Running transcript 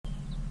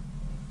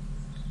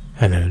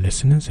Hello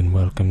listeners and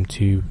welcome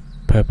to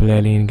Purple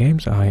Alien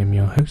Games. I am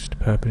your host,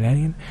 Purple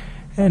Alien,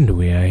 and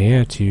we are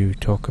here to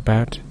talk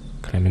about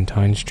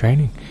Clementine's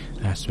training.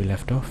 Last we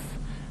left off,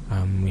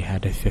 we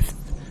had a fifth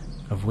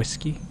of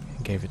whiskey,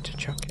 gave it to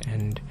Chuck,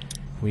 and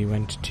we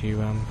went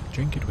to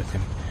drink it with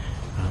him.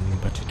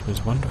 But it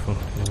was wonderful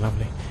and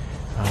lovely.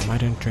 I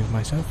don't drink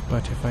myself,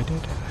 but if I did, I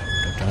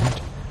would have done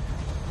it.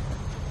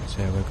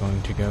 So we're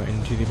going to go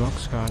into the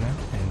boxcar now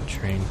and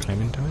train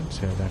Clementine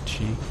so that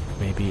she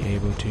may be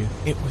able to...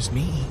 It was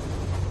me.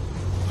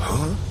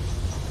 Huh?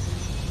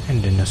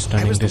 And in a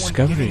stunning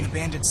discovery, the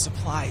bandit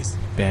supplies.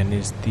 Ben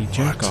is the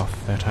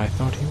jerk-off that I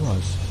thought he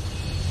was.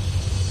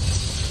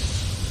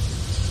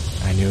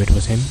 I knew it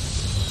was him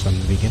from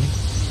the beginning,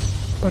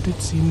 but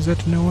it seems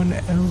that no one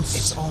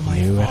else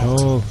knew at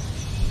all.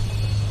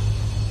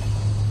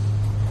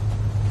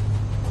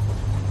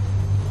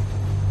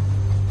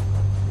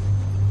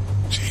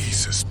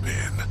 Jesus,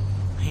 Ben.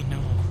 I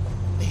know.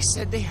 They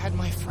said they had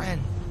my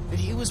friend, that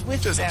he was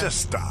with them.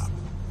 Just stop.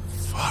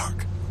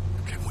 Fuck.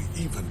 Can we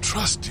even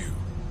trust you?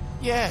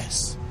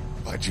 Yes.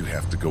 Why'd you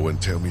have to go and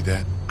tell me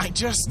that?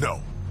 No,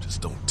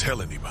 just don't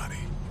tell anybody.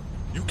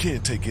 You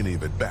can't take any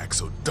of it back,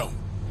 so don't.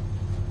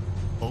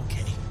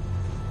 Okay.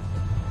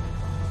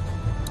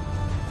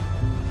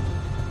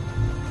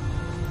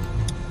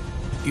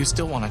 You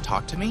still want to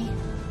talk to me?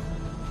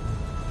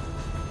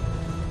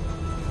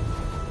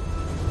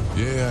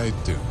 Yeah, I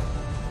do.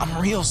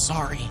 I'm real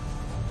sorry.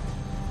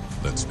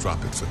 Let's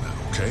drop it for now,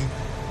 okay?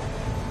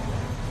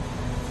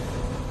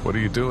 What are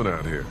you doing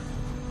out here?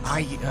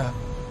 I,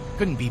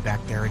 couldn't be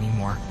back there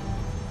anymore.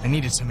 I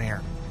needed some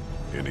air.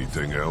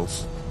 Anything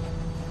else?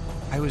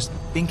 I was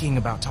thinking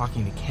about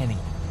talking to Kenny.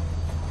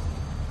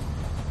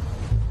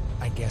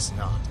 I guess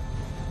not.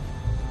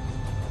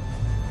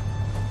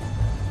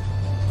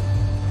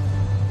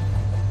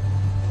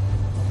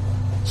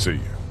 See you.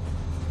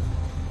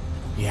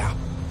 Yeah.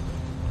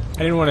 I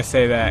didn't want to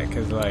say that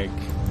because, like,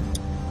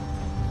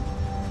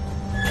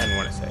 I didn't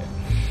want to say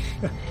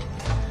it.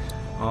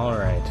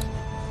 Alright.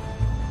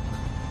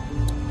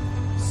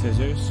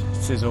 Scissors?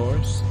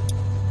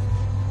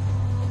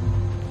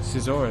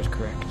 Scissors,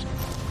 correct.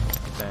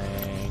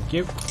 Thank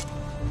you.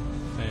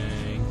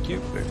 Thank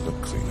you. They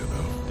look clean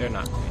enough. They're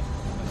not clean.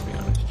 Let's be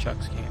honest.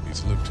 Chuck's can't.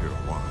 He's lived here a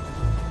while.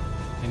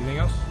 Anything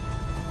else?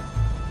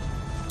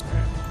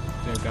 Alright.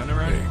 Is there a gun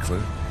around? Hey,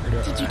 Clint.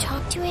 Did you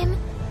talk to him?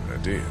 I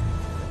did.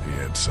 He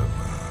had some,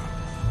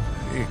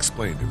 he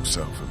explained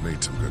himself and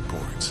made some good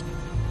points.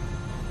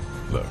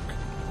 Look,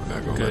 we're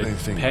not gonna let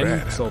anything bad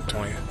happen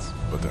to you,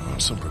 but there are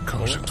some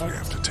precautions we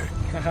have to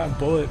take.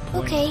 Bullet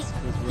points. Okay,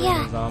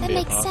 yeah, that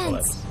makes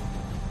sense.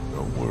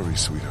 Don't worry,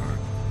 sweetheart.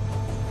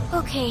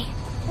 Okay,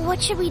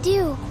 what should we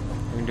do?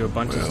 We're gonna do a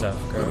bunch of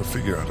stuff, We're girl. gonna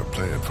figure out a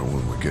plan for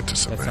when we get to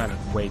Savannah.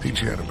 sounded way too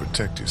Teach you how to funny.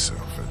 protect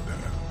yourself and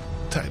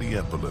tidy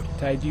up a little.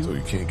 Tied you? So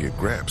you can't get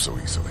grabbed so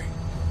easily.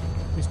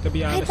 Mr.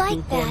 Be honest,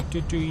 like that.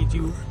 to treat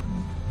you.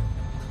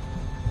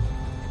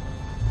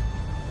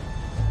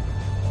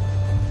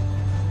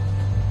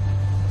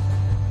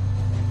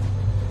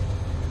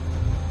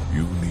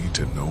 You need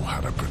to know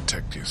how to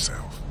protect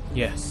yourself.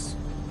 Yes.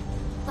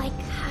 Like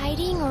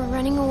hiding or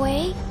running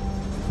away?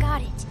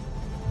 Got it.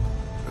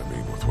 I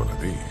mean, with one of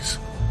these.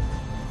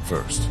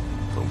 First,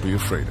 don't be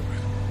afraid of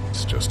it.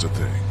 It's just a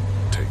thing.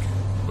 Take it.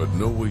 But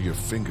know where your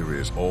finger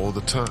is all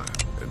the time.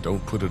 And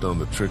don't put it on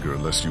the trigger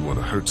unless you want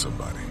to hurt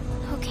somebody.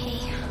 Okay.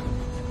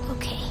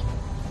 Okay.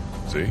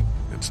 See?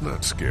 It's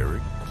not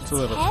scary. It's a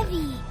little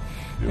Heavy.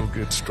 You'll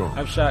get stronger.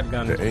 I've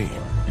shotgunned To aim,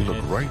 before, you and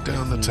look right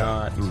down the it's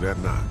top not- through that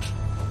notch.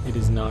 It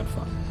is not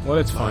fun. Well,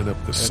 it's fun. Line up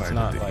the but sight it's at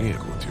not the like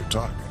end with your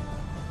target.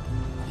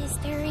 Is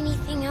there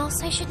anything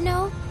else I should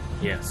know?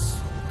 Yes.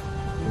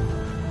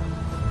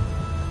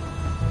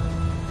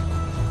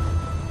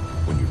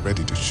 When you're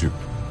ready to shoot,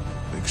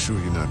 make sure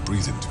you're not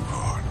breathing too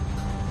hard.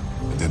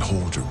 And then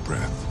hold your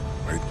breath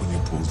right when you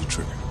pull the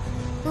trigger.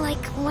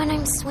 Like when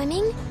I'm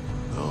swimming?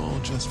 No,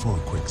 just for a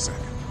quick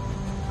second.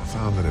 I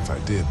found that if I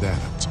did that,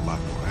 it was a lot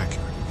more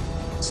accurate.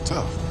 It's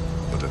tough,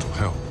 but it'll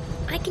help.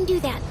 I can do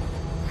that.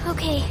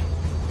 Okay.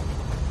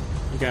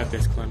 You got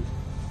this, Clem.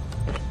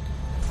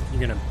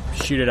 You're gonna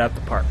shoot it out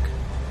the park.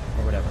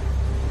 Or whatever.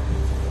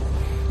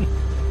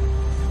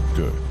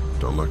 Good.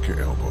 Don't lock your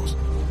elbows.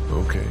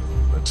 Okay,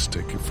 let's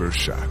take your first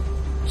shot.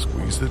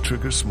 Squeeze the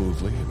trigger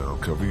smoothly, and I'll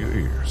cover your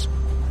ears.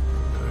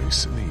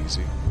 Nice and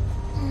easy.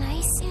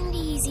 Nice and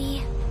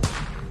easy.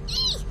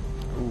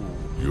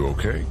 You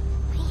okay?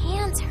 My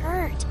hands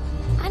hurt.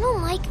 I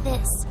don't like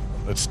this.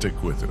 Let's stick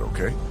with it,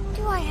 okay?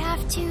 Do I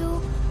have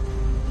to?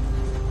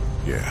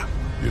 Yeah,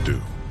 you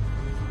do.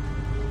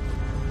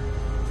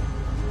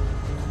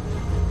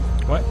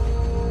 What?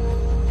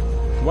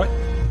 What?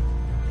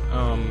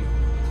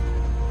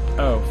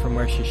 Oh, from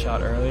where she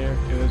shot earlier?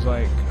 It was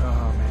like,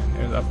 oh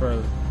man, it was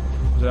upper,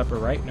 was it upper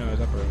right? No, it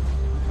was upper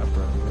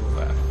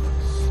left.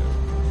 So,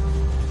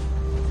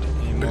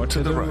 aim more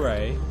to the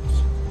right,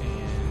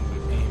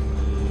 and aim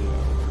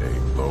low.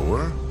 Aim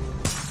lower.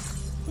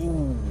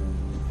 Ooh.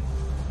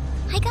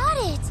 I got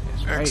it.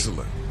 That's right.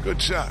 Excellent.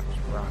 Good shot.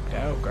 Rocked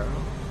out,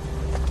 girl.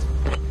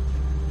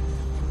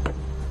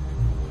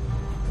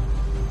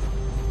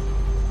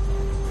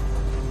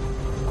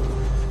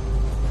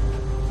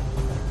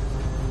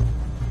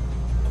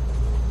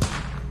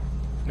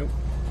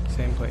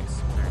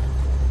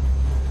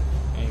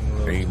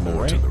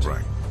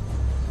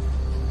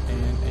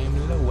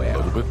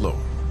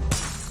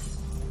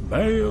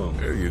 Bam!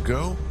 There you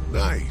go.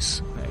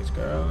 Nice. Nice,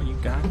 girl. You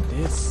got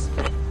this.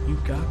 You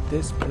got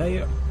this,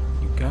 player.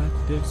 You got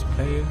this,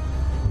 player.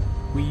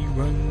 We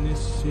run this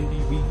city.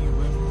 We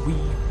run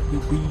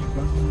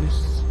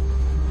this.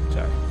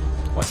 Sorry.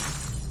 What?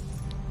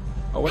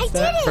 Oh, what's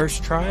that? did it!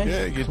 First try?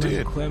 Yeah, you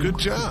did. Good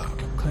job.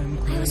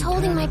 I was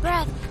holding my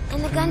breath,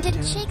 and the gun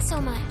didn't shake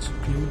so much.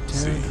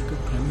 See,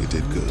 you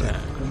did good.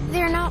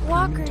 They're not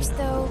walkers,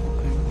 though.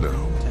 No,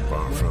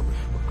 far from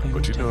it.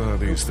 But you know how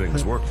these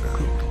things work now.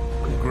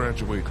 We'll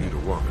graduate you to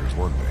walkers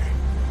one day.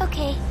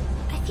 Okay,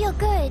 I feel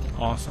good.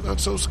 Awesome. Not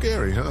so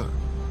scary, huh?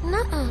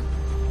 Nuh-uh.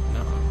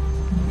 No.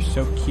 You're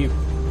so cute.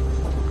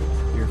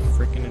 You're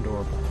freaking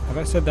adorable. Have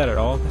I said that at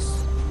all?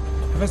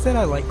 Have I said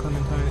I like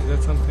Clementine? Is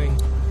that something?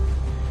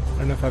 I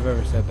don't know if I've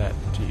ever said that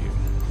to you,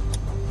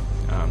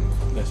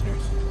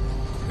 listeners.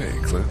 Hey,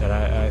 Clint. That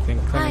I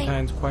think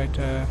Clementine's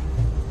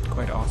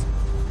quite awesome.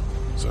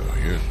 So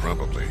you're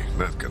probably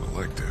not gonna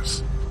like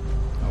this.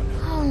 Oh no.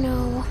 Oh,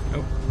 no.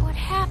 Oh. What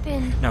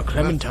happened? Now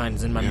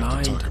Clementine's in my We have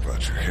mind. to talk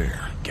about your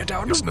hair. Get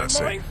out It's of my not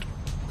safe. mind.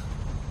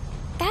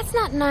 That's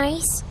not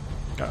nice.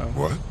 Uh-oh.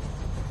 What?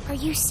 Are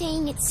you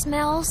saying it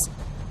smells?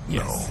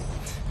 Yes.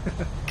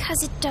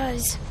 'Cause it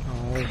does.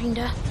 Oh.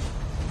 Kinda.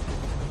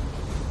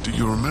 Do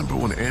you remember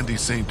when Andy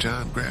St.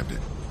 John grabbed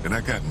it and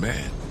I got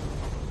mad?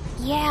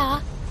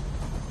 Yeah.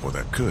 Well,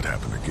 that could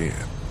happen again.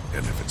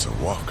 And if it's a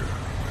walker,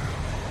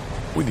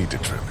 well, we need to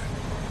trim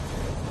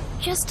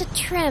it. Just a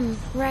trim,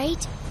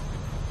 right?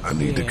 I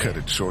need to Yeah. cut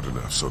it short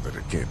enough so that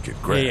it can't get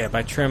Yeah, grabbed. yeah,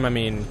 by trim I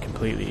mean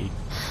completely.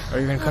 Are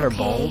you gonna cut her Okay.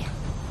 bald?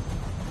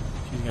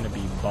 She's gonna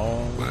be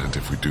bald. Mind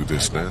if we do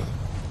this now?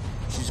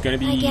 She's gonna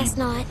be I guess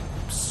not.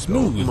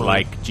 smooth Come on.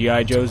 like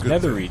G.I. Joe's Good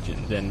nether thing.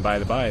 regions. And by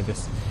the by,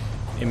 this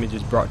image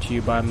is brought to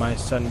you by my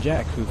son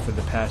Jack, who for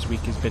the past week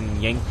has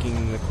been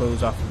yanking the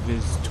clothes off of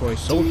his toy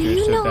soldiers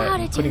you so know how that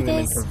to do putting them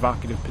in this?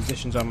 provocative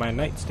positions on my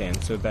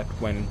nightstand so that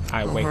when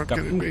I Oh, wake how up can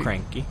it and be?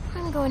 cranky.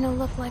 I'm going to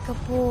look like a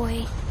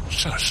boy.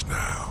 Shush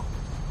now.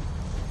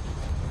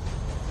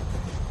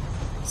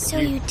 So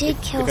you did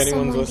kill If anyone's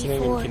someone listening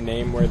before. and can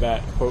name where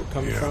that quote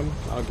comes Yeah. from,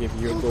 I'll give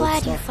you a I'm gold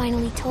glad star. you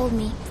finally told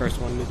me. First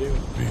one to do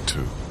it. Me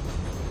too.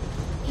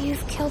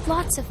 You've killed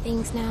lots of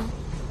things now.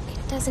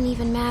 It doesn't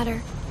even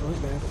matter. Oh,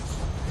 it matters.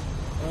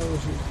 Oh,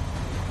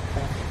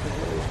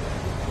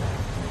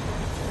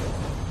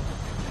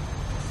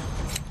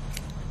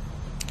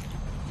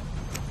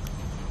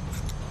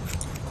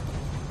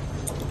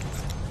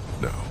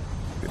 No,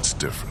 it's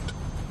different.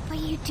 But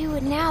you do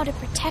it now to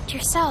protect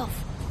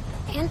yourself.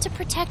 And to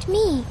protect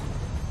me.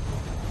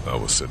 I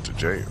was sent to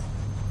jail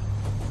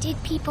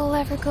Did people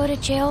ever go to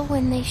jail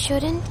when they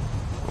shouldn't?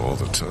 all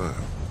the time.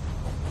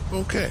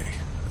 Okay,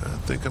 I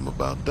think I'm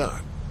about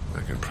done.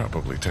 I can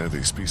probably tie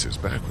these pieces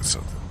back with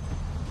something.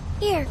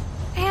 Here,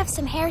 I have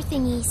some hair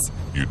thingies.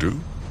 You do?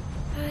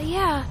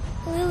 Yeah.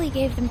 Lily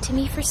gave them to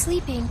me for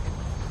sleeping.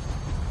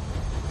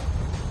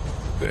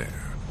 There,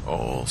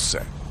 all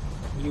set.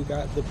 You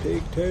got the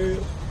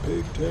pigtail,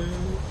 pigtail.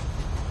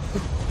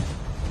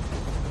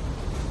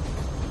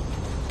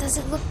 Does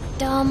it look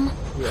dumb?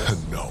 Yes.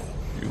 No,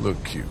 you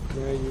look cute.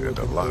 Yeah, you and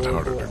look a lot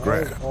harder to adorable,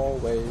 grab. as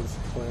always,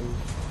 Clem.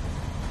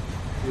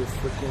 You're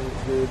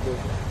freaking good.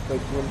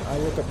 Like, when I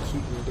look up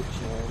cute in the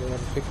dictionary, they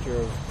have a picture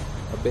of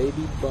a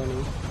baby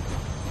bunny,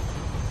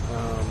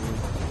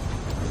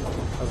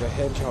 of a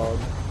hedgehog,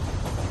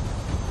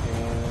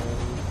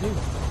 and you.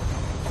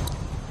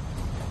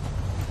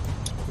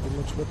 Pretty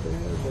much what they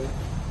have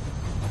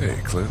there.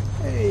 Hey, Clint,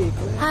 Hey,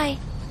 Clem. Hi.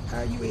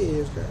 How you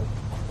is, girl?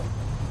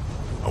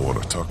 I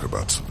want to talk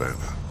about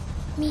Savannah.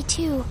 Me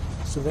too.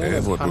 Savannah's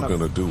And what kind we're of-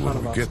 going to do when kind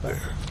of we our get spec.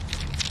 there.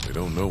 We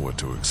don't know what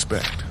to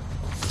expect.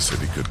 The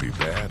city could be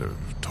bad or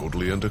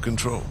totally under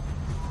control.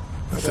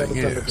 The But thing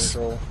it's under is,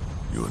 control.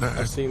 you and I,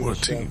 I've seen we're a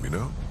the show. team, you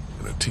know?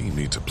 And a team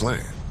needs a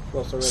plan.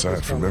 Well, so Aside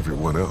it's from under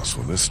everyone control. else,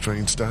 when this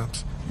train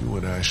stops, you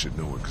and I should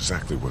know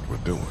exactly what we're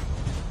doing.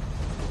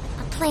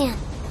 A plan.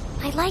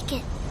 I like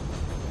it.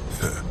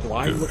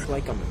 Why Good. look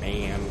like a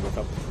man with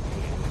a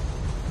plan?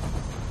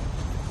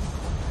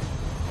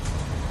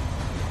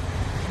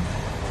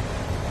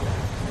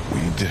 We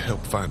need to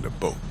help find a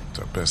boat. It's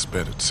our best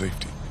bet at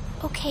safety.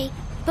 Okay,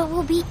 but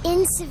we'll be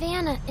in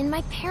Savannah, and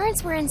my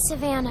parents were in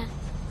Savannah.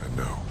 I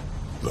know.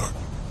 Look,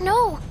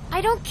 No,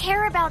 I don't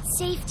care about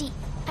safety.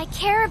 I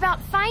care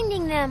about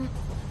finding them.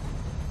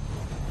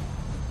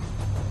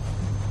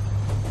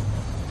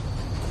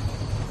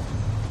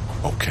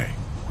 okay,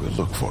 we'll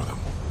look for them.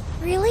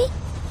 Really?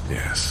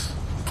 Yes,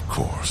 of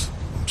course.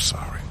 I'm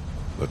sorry.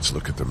 Let's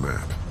look at the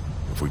map.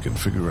 If we can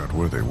figure out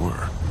where they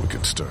were, we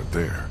can start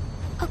there.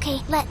 Okay,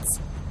 let's.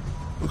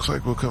 Looks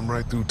like we'll come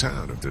right through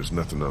town if there's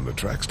nothing on the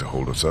tracks to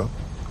hold us up.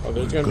 Oh,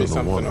 there's We're gonna be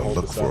something want to to hold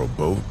look us for up. a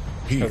boat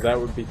here. Because that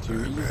would be too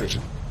I easy.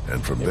 imagine.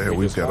 And from If there, we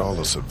we've just got all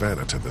wanted- of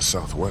Savannah to the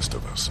southwest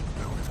of us.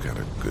 Now we've got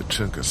a good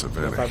chunk of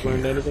Savannah If I've here.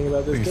 learned anything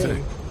about What this do you game,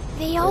 think?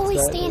 They always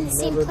it's that stay in it the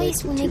same never place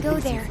makes it when they too go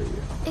easy there. for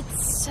you.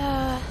 It's,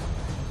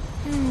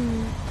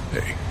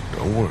 Hey,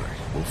 don't worry.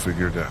 We'll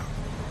figure it out.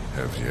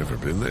 Have you ever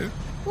been there?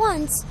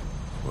 once.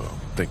 Well,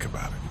 think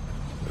about it.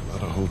 There are a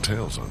lot of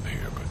hotels on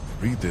here, but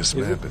Read this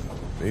map and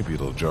maybe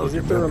it'll jog Is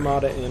your it the memory.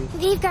 Ramada Inn?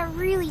 They've got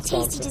really tasty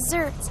Sponsor.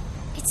 desserts.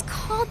 It's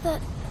called the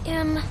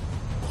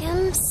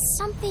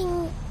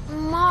something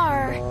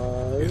Mar.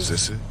 Mars. Is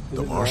this it? Is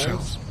The it Marsh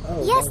Mars? House?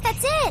 Oh, Yes, Marsh.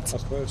 that's I it.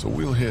 suppose. So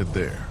we'll head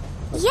there.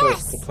 I suppose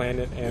Yes. the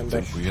planet and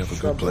Think the we have a good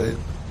shrubbery. plan?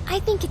 I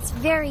think it's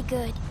very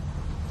good.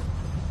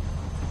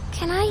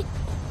 Can I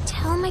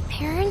tell my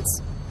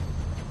parents?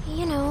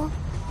 You know.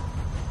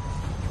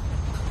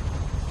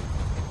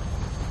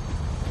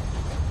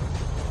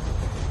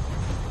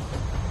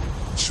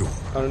 Sure.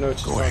 I don't know what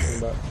she's Go talking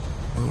ahead. about.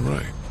 All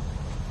right.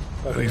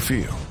 How do you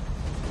feel?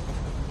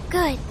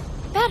 Good.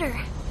 Better.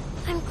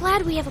 I'm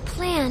glad we have a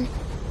plan.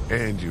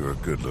 And you're a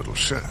good little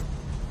shot.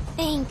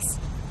 Thanks.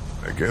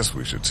 I guess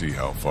we should see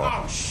how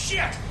far. Oh, shit!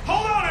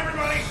 Hold on,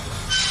 everybody!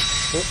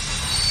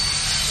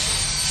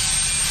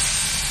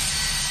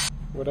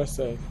 What'd I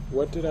say?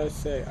 What did I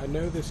say? I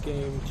know this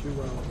game too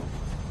well.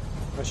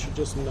 I should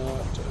just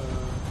not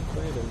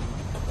play it anymore.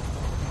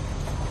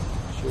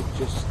 I should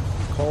just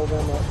call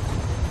them up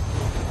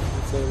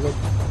and say, look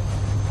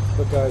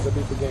guys, I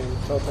beat the game.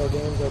 Telltale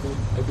Games, I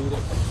beat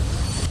it.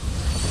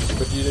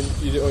 But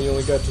you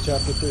only got to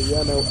chapter 3. Yeah,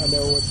 I know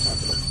what's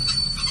happening.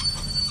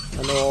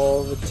 I know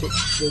all the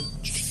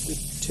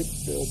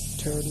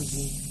turns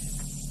and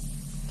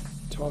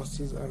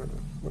tosses. I don't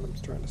know what I'm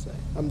trying to say.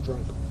 I'm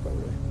drunk, by the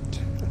way.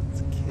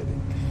 That's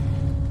kidding.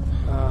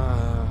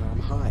 I'm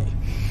high.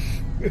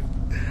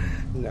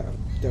 No,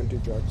 don't do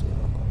drugs or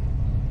alcohol.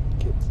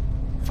 Kids.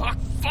 Fuck!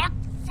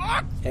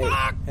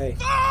 Hey.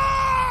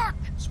 Fuck!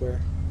 Swear.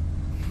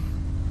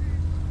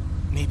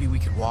 Maybe we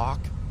could walk?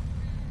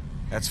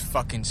 That's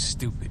fucking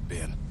stupid,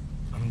 Ben.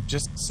 I'm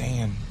just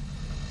saying.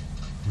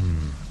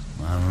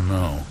 I don't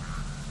know.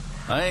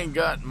 I ain't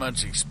got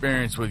much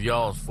experience with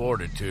y'all's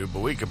fortitude, but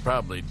we could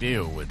probably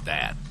deal with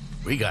that.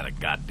 We got a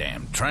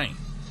goddamn train.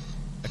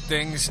 That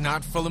thing's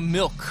not full of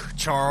milk,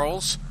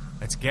 Charles.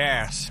 That's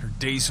gas or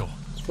diesel.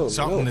 It's full of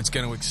Something milk. that's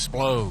gonna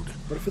explode.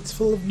 What if it's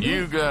full of milk?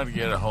 You gotta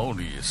get a hold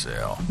of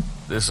yourself.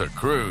 This a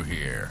crew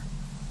here.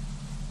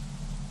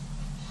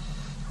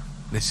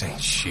 This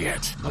ain't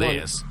shit.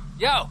 This.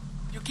 Yo,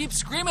 you keep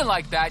screaming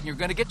like that and you're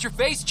gonna get your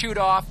face chewed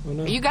off. Oh,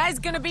 no. Are you guys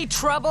gonna be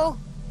trouble?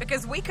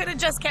 Because we could have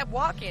just kept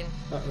walking.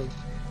 Uh-oh.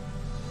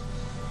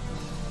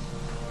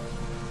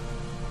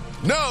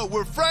 No,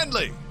 we're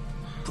friendly!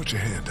 Put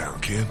your hand down,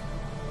 kid.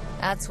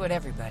 That's what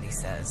everybody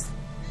says.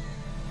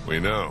 We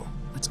know.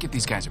 Let's give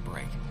these guys a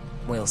break.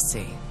 We'll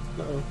see.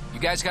 Uh-oh. You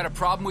guys got a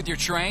problem with your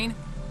train?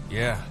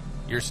 Yeah,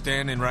 you're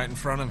standing right in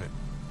front of it.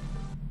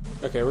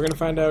 Okay, we're gonna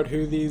find out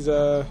who these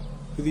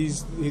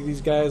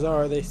guys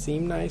are. They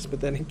seem nice,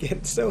 but then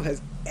again, so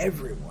has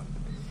everyone.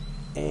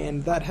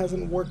 And that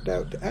hasn't worked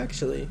out.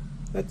 Actually,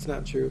 that's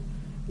not true.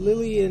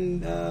 Lily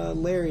and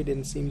Larry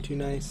didn't seem too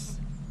nice.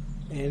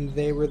 And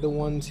they were the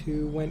ones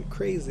who went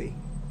crazy.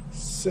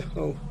 So,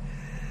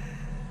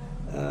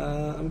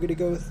 I'm gonna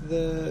go with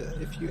the,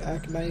 if you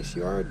act nice,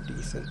 you are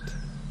decent.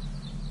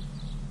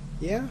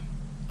 Yeah?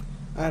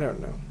 I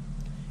don't know.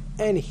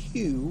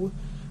 Anywho,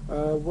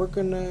 we're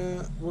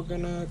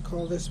gonna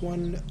call this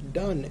one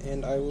done,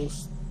 and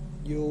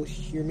you'll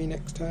hear me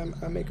next time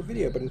I make a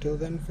video. But until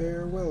then,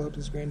 farewell. Hope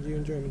this granted you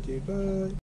enjoyment, dude. Bye.